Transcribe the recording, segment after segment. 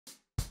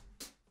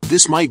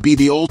This might be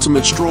the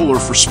ultimate stroller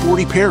for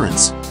sporty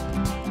parents.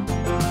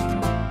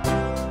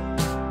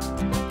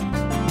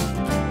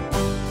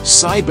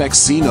 Cybex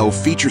ZENO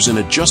features an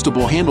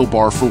adjustable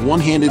handlebar for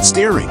one-handed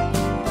steering.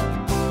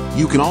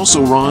 You can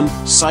also run,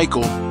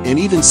 cycle, and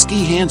even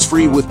ski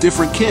hands-free with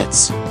different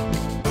kits.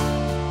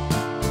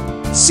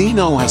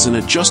 ZENO has an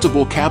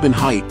adjustable cabin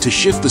height to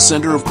shift the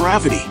center of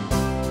gravity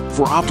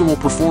for optimal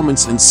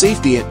performance and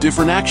safety at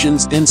different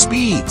actions and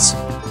speeds.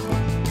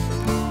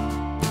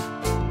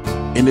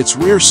 And its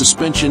rear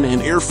suspension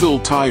and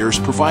air-filled tires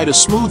provide a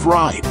smooth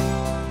ride.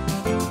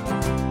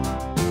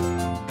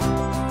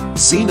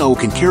 ZENO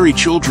can carry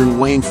children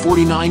weighing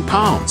 49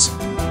 pounds.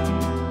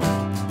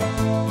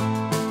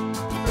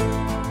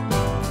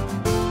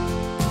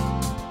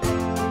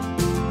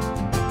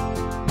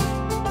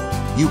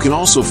 You can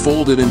also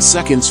fold it in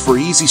seconds for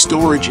easy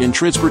storage and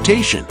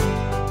transportation.